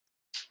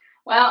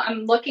Well,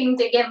 I'm looking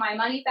to get my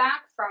money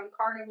back from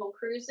Carnival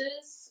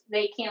Cruises.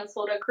 They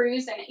canceled a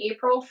cruise in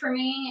April for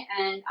me,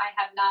 and I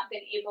have not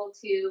been able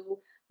to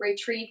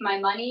retrieve my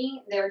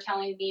money. They're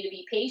telling me to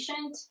be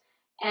patient,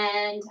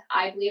 and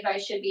I believe I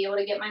should be able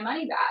to get my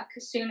money back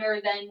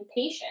sooner than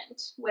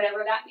patient,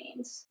 whatever that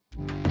means.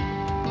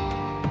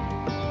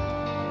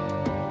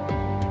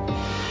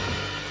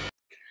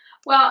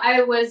 Well,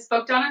 I was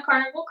booked on a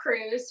Carnival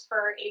cruise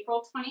for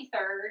April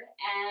 23rd,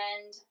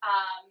 and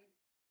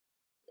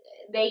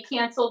they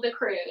canceled the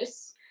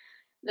cruise.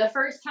 The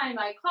first time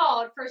I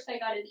called, first I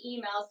got an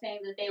email saying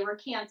that they were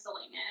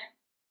canceling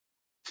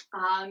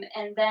it.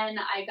 And then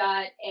I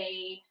got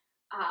a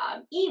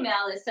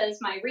email that says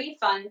my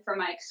refund for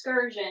my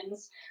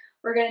excursions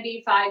were going to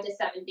be 5 to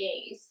 7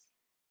 days,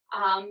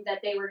 that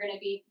they were going to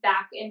be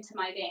back into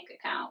my bank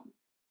account.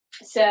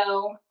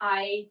 So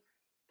I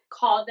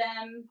called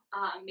them,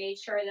 made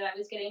sure that I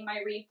was getting my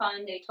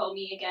refund. They told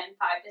me again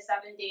 5 to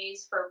 7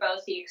 days for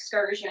both the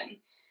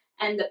excursion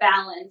and the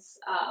balance.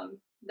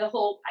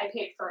 I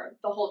paid for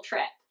the whole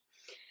trip.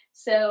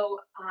 So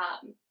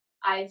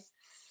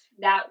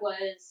that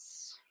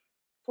was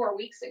 4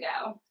 weeks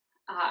ago,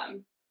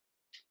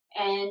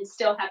 and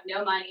still have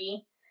no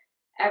money.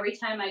 Every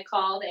time I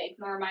call, they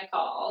ignore my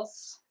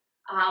calls,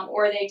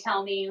 or they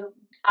tell me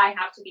I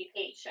have to be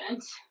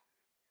patient.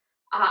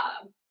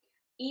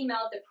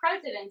 Emailed the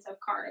president of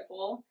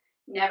Carnival,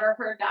 never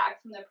heard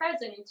back from the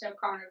president of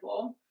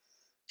Carnival.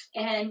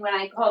 And when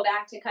I call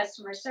back to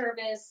customer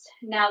service,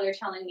 now they're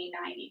telling me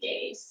 90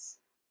 days.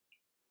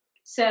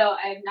 So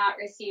I've not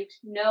received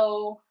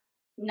none,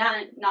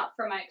 not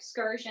for my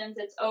excursions.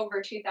 It's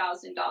over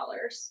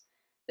 $2,000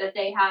 that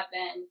they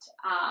haven't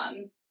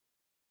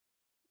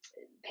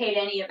paid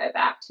any of it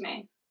back to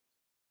me.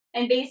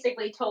 And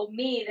basically told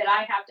me that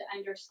I have to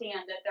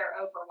understand that they're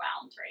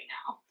overwhelmed right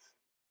now.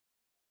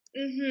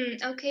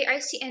 Okay, I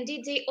see. And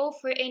did they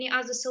offer any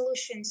other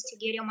solutions to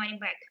get your money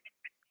back?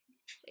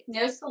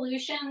 No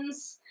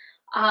solutions,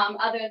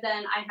 other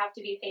than I have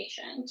to be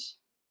patient.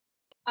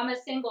 I'm a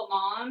single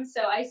mom,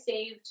 so I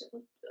saved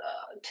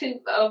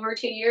over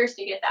 2 years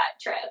to get that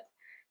trip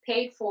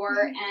paid for.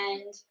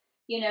 And,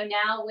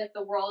 now with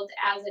the world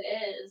as it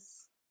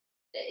is,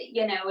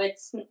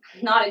 it's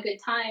not a good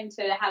time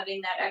to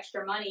having that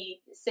extra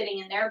money sitting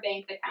in their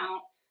bank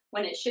account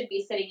when it should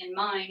be sitting in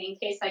mine in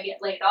case I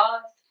get laid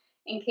off,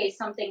 in case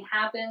something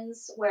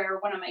happens where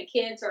one of my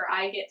kids or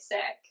I get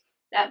sick.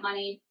 That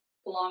money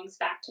belongs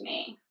back to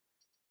me.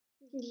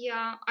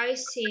 Yeah, I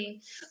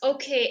see.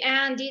 Okay,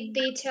 and did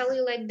they tell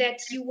you like that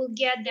you will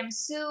get them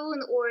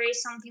soon or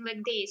something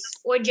like this?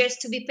 Or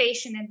just to be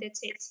patient and that's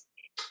it?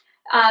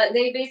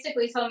 They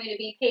basically told me to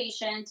be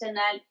patient and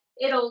that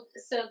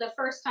so the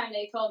first time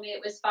they told me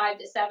it was 5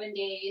 to 7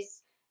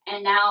 days,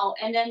 and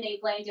then they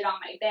blamed it on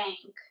my bank.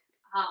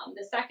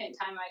 The second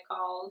time I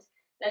called,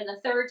 then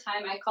the third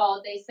time I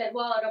called, they said,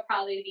 well, it'll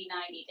probably be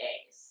 90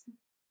 days.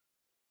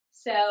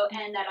 So,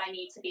 and that I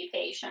need to be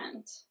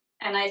patient.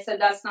 And I said,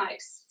 that's not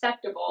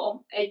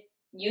acceptable.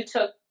 You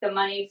took the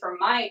money from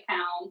my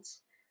account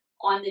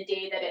on the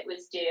day that it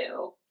was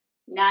due.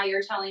 Now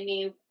you're telling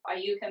me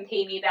you can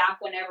pay me back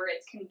whenever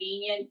it's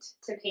convenient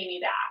to pay me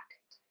back,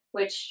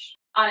 which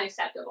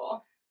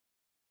unacceptable.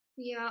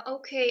 Yeah,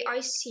 okay,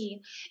 I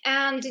see.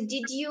 And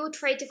did you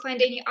try to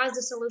find any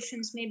other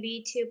solutions,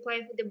 maybe to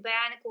apply for the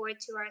bank or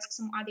to ask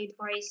some other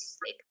advice,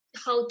 like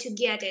how to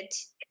get it?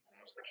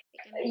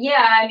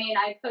 Yeah, I mean,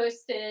 I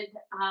posted,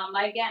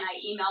 again, I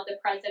emailed the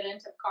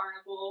president of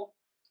Carnival.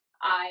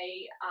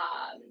 I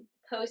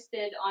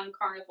posted on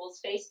Carnival's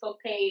Facebook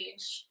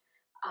page,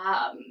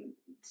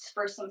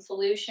 for some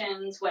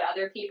solutions, what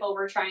other people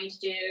were trying to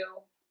do.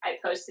 I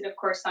posted, of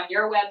course, on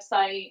your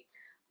website,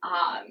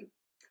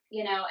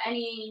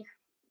 any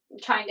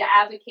trying to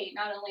advocate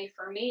not only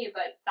for me,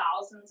 but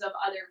thousands of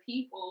other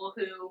people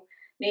who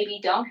maybe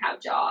don't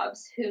have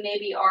jobs, who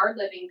maybe are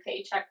living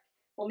paycheck.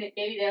 Well,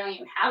 maybe they don't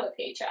even have a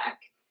paycheck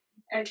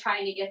and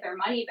trying to get their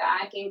money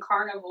back. And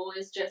Carnival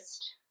is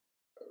just,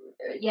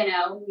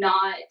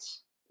 not,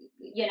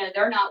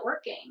 they're not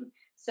working.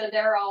 So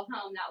they're all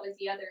home. That was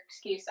the other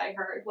excuse I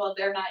heard. Well,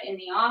 they're not in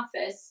the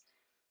office.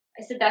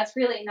 I said, that's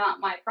really not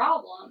my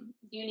problem.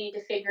 You need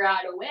to figure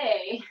out a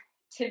way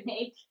to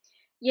make,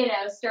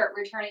 start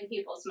returning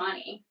people's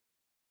money.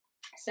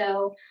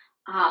 So,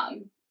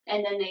 and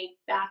then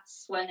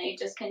that's when they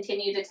just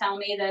continue to tell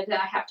me that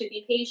I have to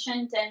be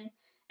patient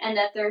and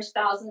that there's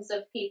thousands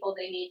of people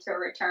they need to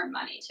return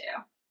money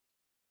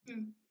to.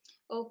 Hmm.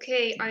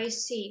 Okay, I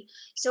see.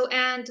 So,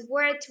 and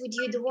what would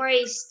you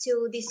advise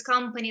to this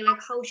company? Like,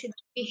 how should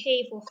they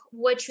behave, or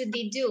what should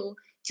they do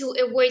to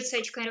avoid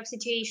such kind of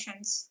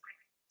situations?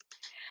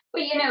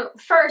 Well,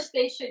 first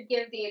they should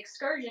give the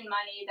excursion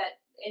money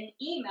that an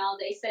email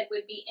they said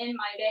would be in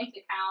my bank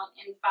account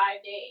in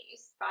 5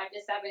 days, 5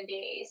 to 7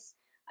 days.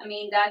 I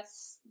mean, that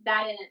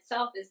in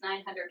itself is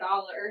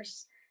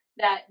 $900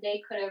 that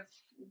they could have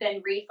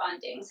been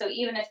refunding. So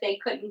even if they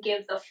couldn't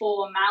give the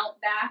full amount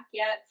back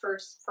yet for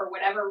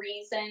whatever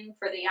reason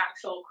for the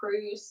actual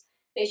cruise,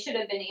 they should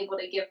have been able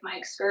to give my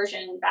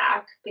excursion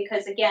back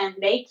because again,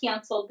 they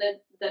canceled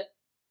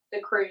the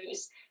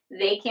cruise.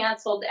 They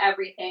canceled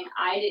everything.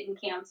 I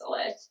didn't cancel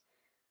it.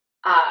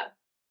 Uh,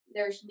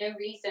 there's no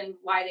reason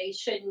why they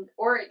shouldn't,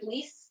 or at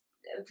least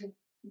have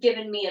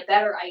given me a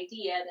better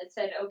idea that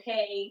said,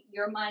 okay,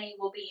 your money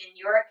will be in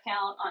your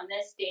account on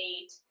this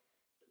date.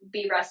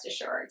 Be rest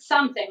assured.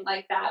 Something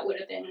like that would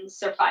have been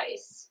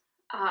suffice.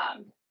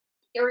 Um,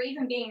 or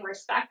even being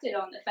respected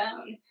on the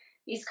phone.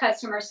 These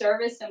customer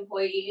service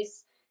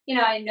employees,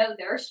 I know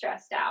they're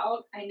stressed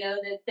out. I know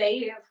that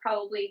they are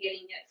probably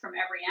getting it from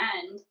every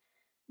end.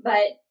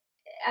 But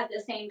at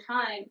the same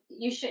time,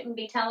 you shouldn't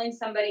be telling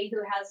somebody who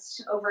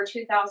has over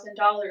 $2,000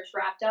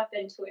 wrapped up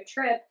into a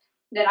trip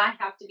that I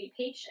have to be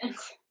patient.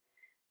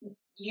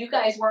 You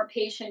guys weren't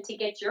patient to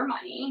get your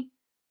money.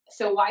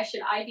 So why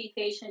should I be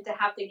patient to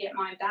have to get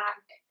mine back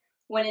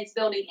when it's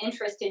building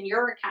interest in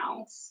your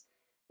accounts?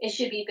 It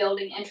should be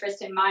building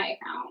interest in my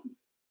account.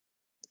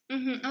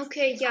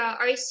 Okay, yeah,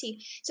 I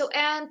see. So,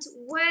 and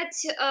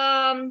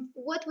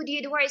what would you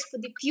advise for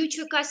the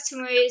future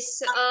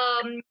customers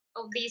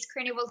of these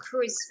Carnival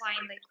Cruise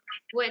Line? Like,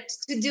 what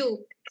to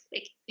do,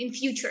 like in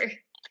future?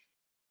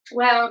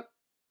 Well,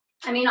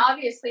 I mean,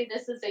 obviously,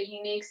 this is a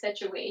unique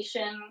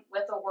situation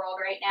with the world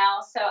right now.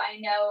 So I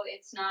know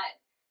it's not,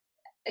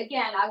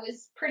 again, I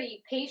was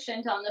pretty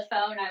patient on the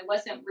phone. I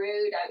wasn't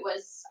rude.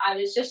 I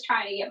was just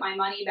trying to get my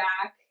money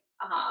back.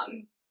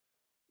 Um,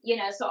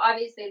 so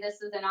obviously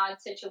this is an odd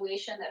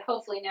situation that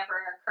hopefully never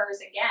occurs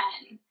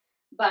again.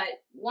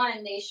 But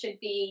one, they should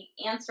be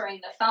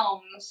answering the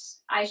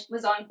phones. I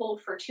was on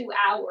hold for 2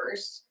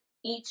 hours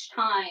each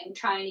time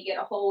trying to get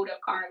a hold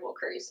of Carnival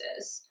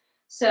Cruises.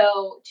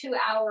 So 2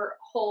 hour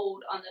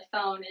hold on the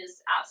phone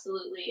is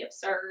absolutely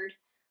absurd,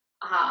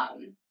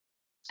 um,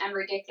 and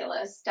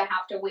ridiculous to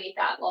have to wait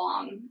that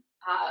long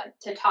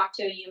to talk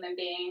to a human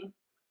being.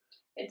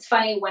 It's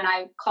funny, when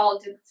I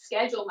called to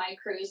schedule my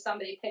cruise,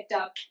 somebody picked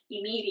up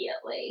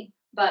immediately.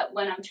 But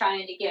when I'm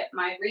trying to get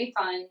my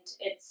refund,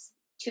 it's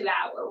 2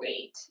 hour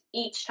wait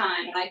each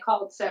time. And I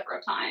called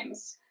several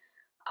times.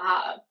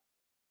 Uh,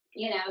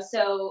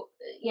 so,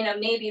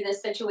 maybe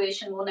this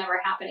situation will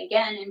never happen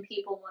again and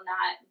people will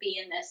not be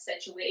in this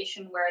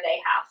situation where they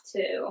have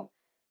to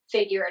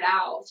figure it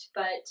out.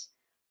 But,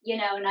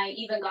 and I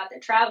even got the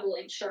travel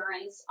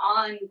insurance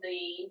on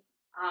the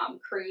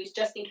cruise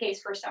just in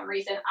case for some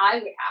reason I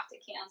would have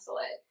to cancel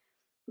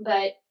it.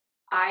 But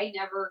I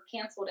never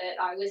canceled it.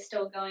 I was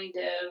still going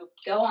to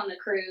go on the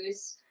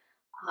cruise.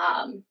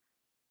 Um,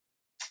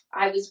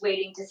 I was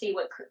waiting to see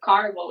what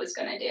Carnival was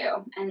going to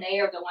do, and they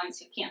are the ones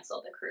who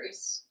canceled the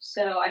cruise.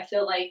 So I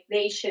feel like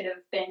they should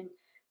have been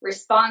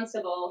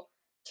responsible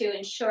to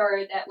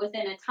ensure that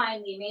within a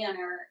timely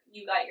manner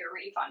you got your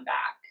refund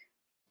back.